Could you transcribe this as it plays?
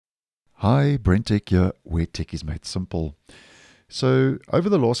Hi, BrenTech here, where tech is made simple. So, over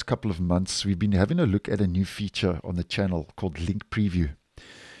the last couple of months, we've been having a look at a new feature on the channel called Link Preview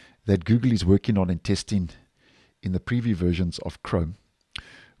that Google is working on and testing in the preview versions of Chrome,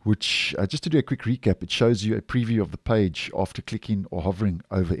 which, just to do a quick recap, it shows you a preview of the page after clicking or hovering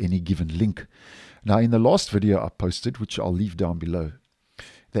over any given link. Now, in the last video I posted, which I'll leave down below,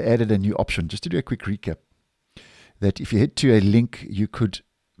 they added a new option, just to do a quick recap, that if you head to a link, you could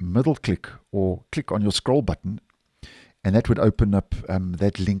middle click or click on your scroll button, and that would open up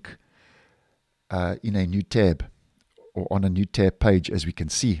that link in a new tab or on a new tab page, as we can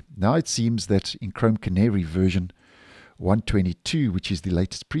see. Now it seems that in Chrome Canary version 122, which is the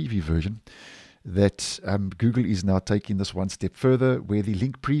latest preview version, that Google is now taking this one step further, where the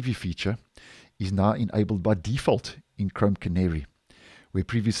link preview feature is now enabled by default in Chrome Canary, where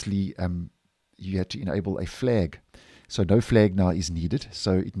previously you had to enable a flag. So no flag now is needed.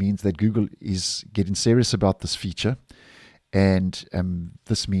 So it means that Google is getting serious about this feature. And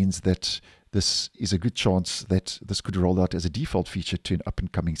this means that this is a good chance that this could roll out as a default feature to an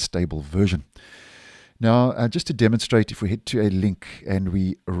up-and-coming stable version. Now, just to demonstrate, if we head to a link and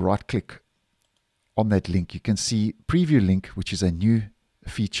we right-click on that link, you can see Preview Link, which is a new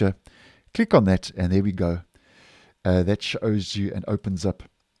feature. Click on that, and there we go. That shows you and opens up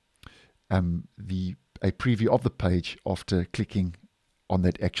a preview of the page after clicking on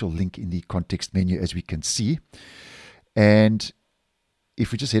that actual link in the context menu, as we can see. And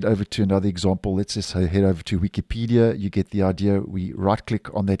if we just head over to another example, let's just head over to Wikipedia. You get the idea. We right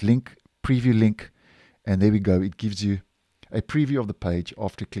click on that link, preview link, and there we go. It gives you a preview of the page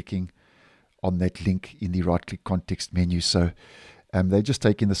after clicking on that link in the right click context menu. So they're just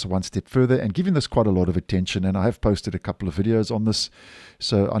taking this one step further and giving this quite a lot of attention. And I have posted a couple of videos on this.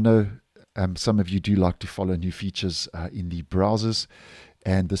 So I know some of you do like to follow new features in the browsers,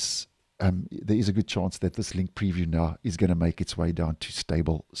 and this there is a good chance that this link preview now is going to make its way down to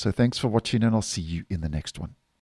stable. So thanks for watching, and I'll see you in the next one.